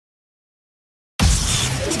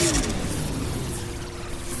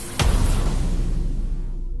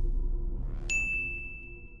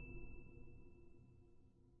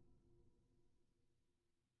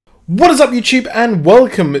What is up YouTube, and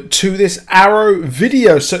welcome to this Arrow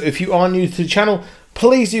video. So if you are new to the channel,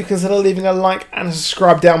 please do consider leaving a like and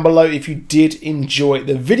subscribe down below if you did enjoy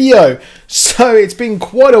the video. So it's been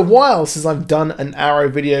quite a while since I've done an Arrow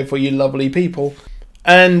video for you lovely people.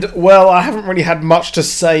 And well, I haven't really had much to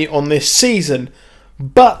say on this season,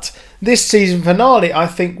 but this season finale I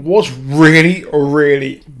think was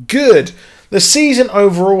really good. The season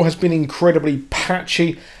overall has been incredibly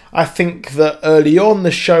patchy. I think that early on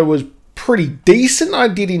the show was pretty decent. I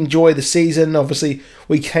did enjoy the season. Obviously,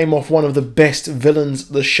 we came off one of the best villains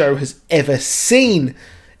the show has ever seen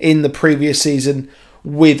in the previous season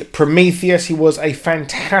with Prometheus. He was a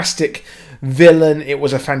fantastic villain. It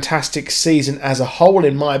was a fantastic season as a whole,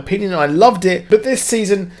 in my opinion. I loved it. But this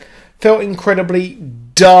season felt incredibly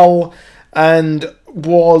dull and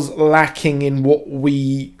was lacking in what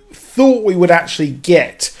we thought we would actually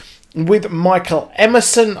get. With Michael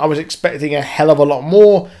Emerson, I was expecting a hell of a lot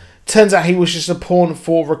more. Turns out he was just a pawn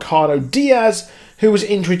for Ricardo Diaz, who was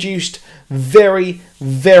introduced very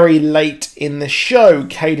late in the show.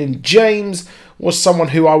 Caden James was someone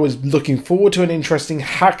who I was looking forward to, an interesting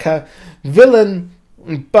hacker villain,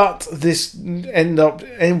 but this ended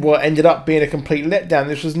up being a complete letdown.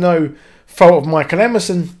 This was no fault of Michael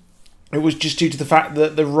Emerson. It was just due to the fact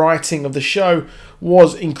that the writing of the show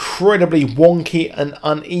was incredibly wonky and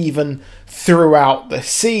uneven throughout the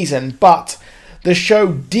season. But the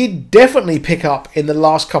show did definitely pick up in the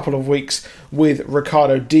last couple of weeks with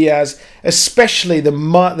Ricardo Diaz, especially the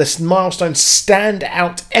milestone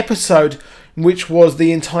standout episode, which was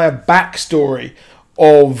the entire backstory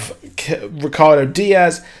of Ricardo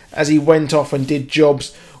Diaz as he went off and did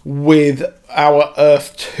jobs with our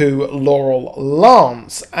Earth 2 Laurel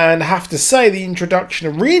Lance. And I have to say, the introduction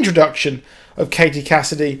and reintroduction of Katie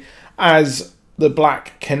Cassidy as the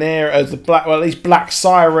Black Canary, as the Black, well, at least Black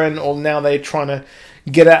Siren, or now they're trying to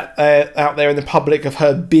get out there in the public of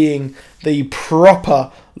her being the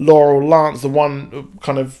proper Laurel Lance, the one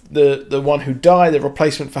kind of the one who died, the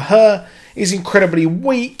replacement for her, is incredibly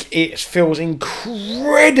weak. It feels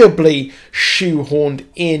incredibly shoehorned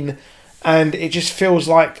in. And it just feels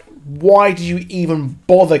like, why do you even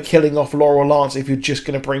bother killing off Laurel Lance if you're just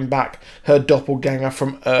going to bring back her doppelganger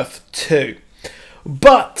from Earth 2?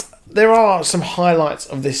 But there are some highlights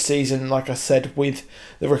of this season, like I said, with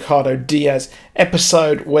the Ricardo Diaz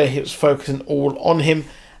episode where he was focusing all on him.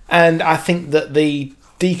 And I think that the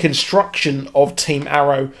deconstruction of Team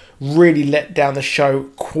Arrow really let down the show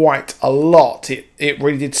quite a lot. It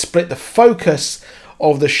really did split the focus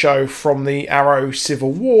of the show from the Arrow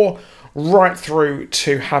Civil War right through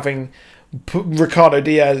to having Ricardo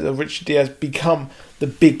Diaz, Richard Diaz, become the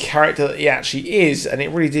big character that he actually is. And it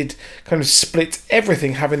really did kind of split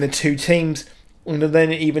everything, having the two teams, and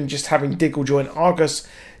then even just having Digglejoy and Argus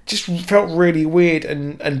just felt really weird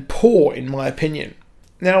and poor, in my opinion.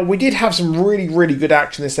 Now, we did have some really good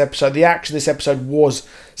action this episode. The action this episode was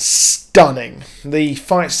stunning. The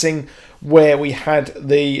fight scene where we had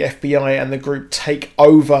the FBI and the group take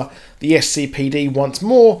over the SCPD once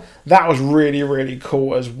more, that was really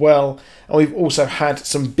cool as well. And we've also had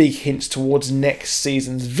some big hints towards next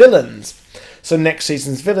season's villains. So next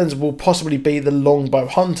season's villains will possibly be the Longbow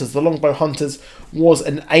Hunters. The Longbow Hunters was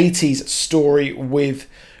an 80s story with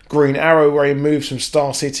Green Arrow, where he moves from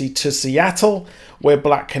Star City to Seattle, where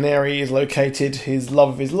Black Canary is located, his love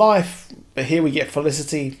of his life. But here we get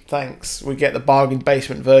Felicity, thanks. We get the bargain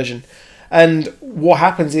basement version. And what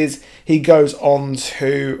happens is he goes on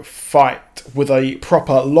to fight with a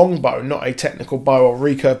proper longbow, not a technical bow or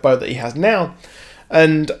recurve bow that he has now.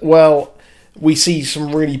 And, well, we see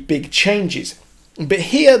some really big changes. But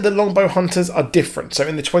here, the Longbow Hunters are different. So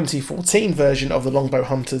in the 2014 version of the Longbow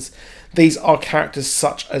Hunters, these are characters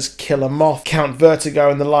such as Killer Moth, Count Vertigo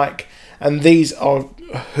and the like. And these are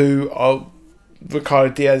who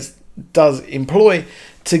Ricardo Diaz does employ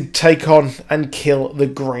to take on and kill the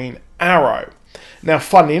Green Arrow. Now,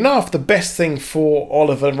 funnily enough, the best thing for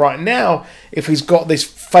Oliver right now, if he's got this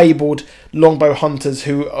fabled Longbow Hunters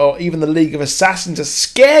who are even the League of Assassins are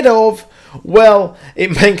scared of, well,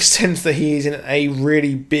 it makes sense that he is in a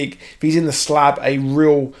really big, if he's in the slab, a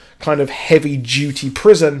real kind of heavy duty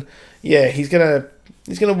prison. Yeah, he's gonna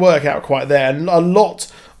work out quite there. And a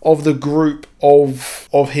lot of the group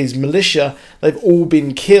of his militia, they've all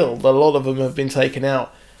been killed. A lot of them have been taken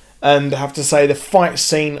out. And I have to say, the fight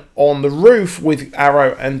scene on the roof with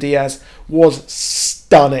Arrow and Diaz was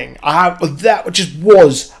stunning. That just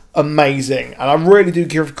was amazing. And I really do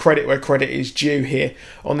give credit where credit is due here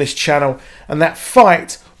on this channel. And that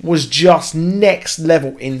fight was just next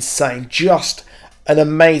level insane. Just an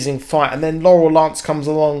amazing fight. And then Laurel Lance comes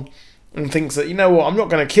along and thinks that, you know what, I'm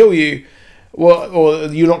not going to kill you. well, or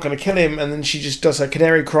you're not going to kill him, and then she just does her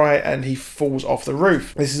canary cry and he falls off the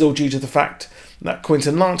roof. This is all due to the fact that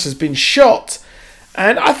Quentin Lance has been shot.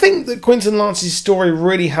 And I think that Quentin Lance's story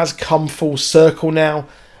really has come full circle now.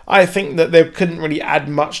 I think that they couldn't really add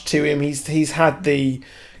much to him. He's had the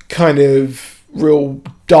kind of real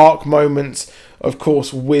dark moments, of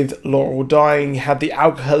course, with Laurel dying. He had the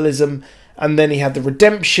alcoholism, and then he had the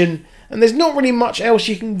redemption. And there's not really much else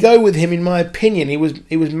you can go with him, in my opinion. He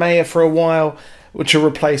was mayor for a while, to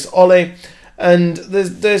replace Ollie, and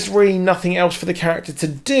there's really nothing else for the character to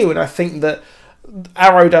do. And I think that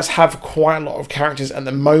Arrow does have quite a lot of characters at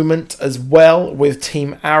the moment as well, with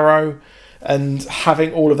Team Arrow, and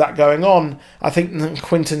having all of that going on. I think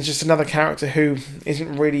Quentin's just another character who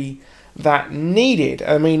isn't really that needed.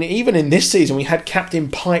 I mean, even in this season, we had Captain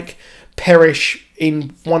Pike perish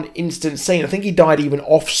in one instant scene. I think he died even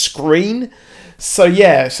off screen. So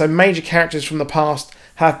yeah, so major characters from the past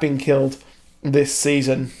have been killed this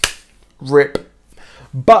season. RIP.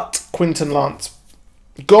 But Quentin Lance,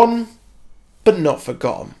 gone, but not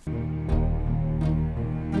forgotten.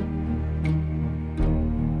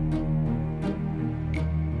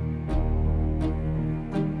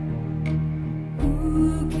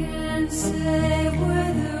 Who can say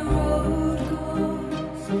where the road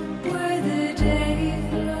goes, where the day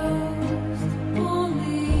flows?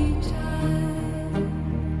 Only time.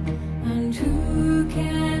 And who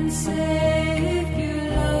can say if your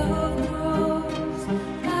love grows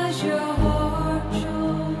as your heart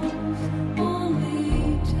shows?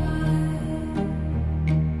 Only time.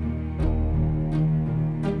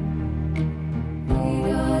 We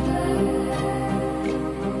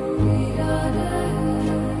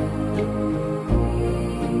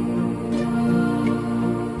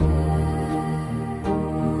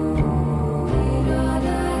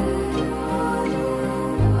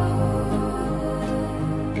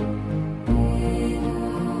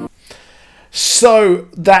So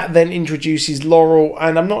that then introduces Laurel,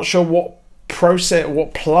 and I'm not sure what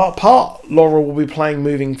part Laurel will be playing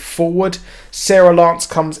moving forward. Sarah Lance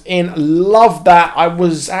comes in. Love that. I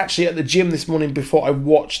was actually at the gym this morning before I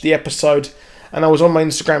watched the episode, and I was on my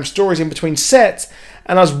Instagram stories in between sets,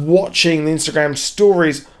 and I was watching the Instagram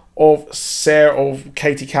stories of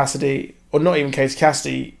Katie Cassidy, or not even Katie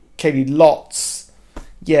Cassidy, Katie Lotz.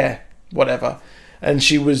 Yeah, whatever. And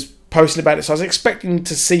she was posting about it, so I was expecting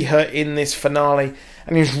to see her in this finale,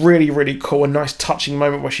 and it was really, really cool. A nice touching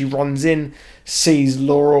moment where she runs in, sees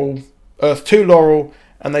Laurel, Earth 2 Laurel,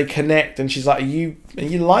 and they connect, and she's like, are you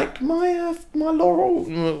like my Laurel?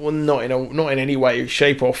 Well, not in any way,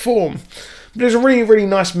 shape or form. But it was a really, really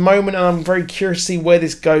nice moment, and I'm very curious to see where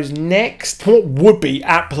this goes next. What would be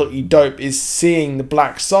absolutely dope is seeing the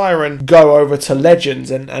Black Siren go over to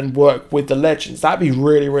Legends and work with the Legends. That'd be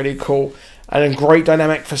really, really cool. And a great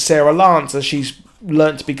dynamic for Sarah Lance as she's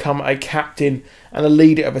learnt to become a captain and a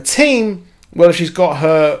leader of a team. Well, she's got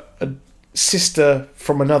her sister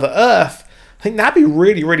from another Earth. I think that'd be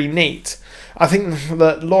really, really neat. I think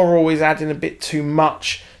that Laurel is adding a bit too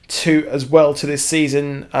much to this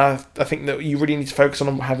season. I think that you really need to focus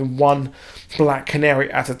on having one Black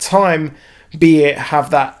Canary at a time. Be it have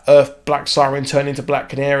that Earth Black Siren turn into Black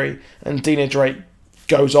Canary and Dina Drake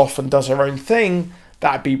goes off and does her own thing.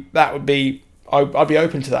 I'd be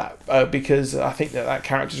open to that because I think that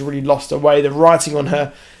character's really lost her way. The writing on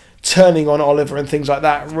her turning on Oliver and things like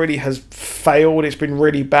that really has failed. It's been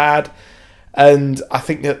really bad, and I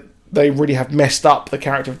think that they really have messed up the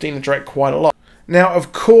character of Dina Drake quite a lot. Now,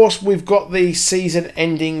 of course, we've got the season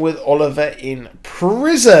ending with Oliver in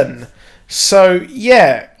prison. So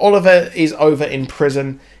yeah, Oliver is over in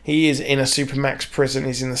prison. He is in a Supermax prison.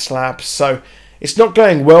 He's in the slab. So it's not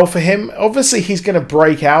going well for him. Obviously, he's going to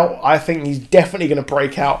break out. I think he's definitely going to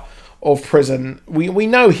break out of prison. We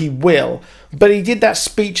know he will. But he did that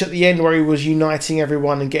speech at the end where he was uniting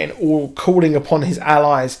everyone and calling upon his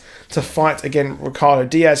allies to fight against Ricardo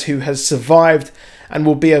Diaz, who has survived and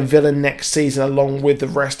will be a villain next season along with the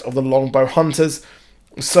rest of the Longbow Hunters.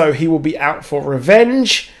 So he will be out for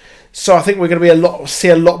revenge. So I think we're going to see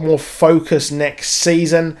a lot more focus next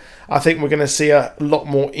season. I think we're going to see a lot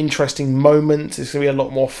more interesting moments. It's going to be a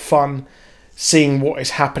lot more fun seeing what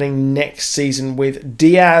is happening next season with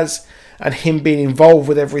Diaz and him being involved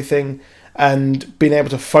with everything, and being able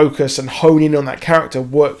to focus and hone in on that character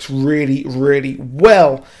works really, really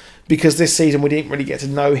well, because this season we didn't really get to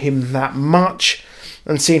know him that much,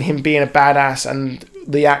 and seeing him being a badass, and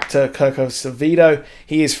the actor Kirko Servido,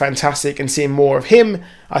 he is fantastic, and seeing more of him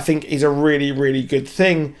I think is a really, really good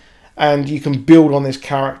thing. And you can build on this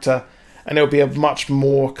character, and it'll be a much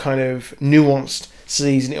more kind of nuanced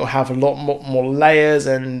season. It'll have a lot more layers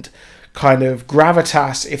and kind of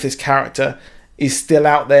gravitas if this character is still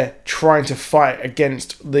out there trying to fight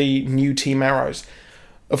against the new Team Arrows.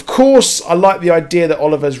 Of course, I like the idea that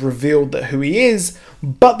Oliver's revealed that who he is,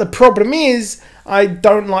 but the problem is, I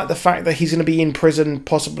don't like the fact that he's going to be in prison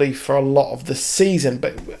possibly for a lot of the season,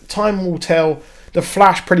 but time will tell. The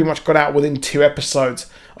Flash pretty much got out within 2 episodes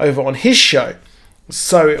over on his show,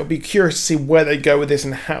 so it'll be curious to see where they go with this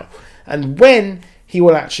and how and when he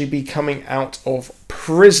will actually be coming out of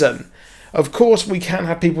prison. Of course, we can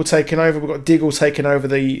have people taking over. We've got Diggle taking over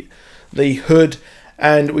the Hood.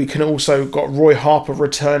 And we can also got Roy Harper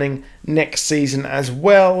returning next season as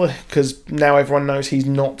well, because now everyone knows he's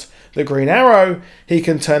not the Green Arrow. He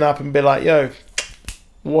can turn up and be like, "Yo,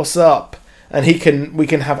 what's up?" And we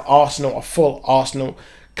can have Arsenal, a full Arsenal,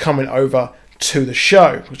 coming over to the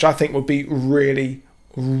show, which I think would be really,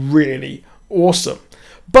 really awesome.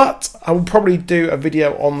 But I will probably do a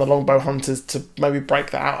video on the Longbow Hunters to maybe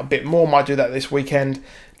break that out a bit more. Might do that this weekend.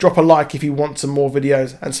 Drop a like if you want some more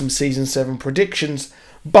videos and some Season 7 predictions.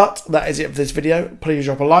 But that is it for this video. Please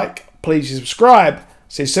drop a like. Please subscribe.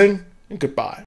 See you soon and goodbye.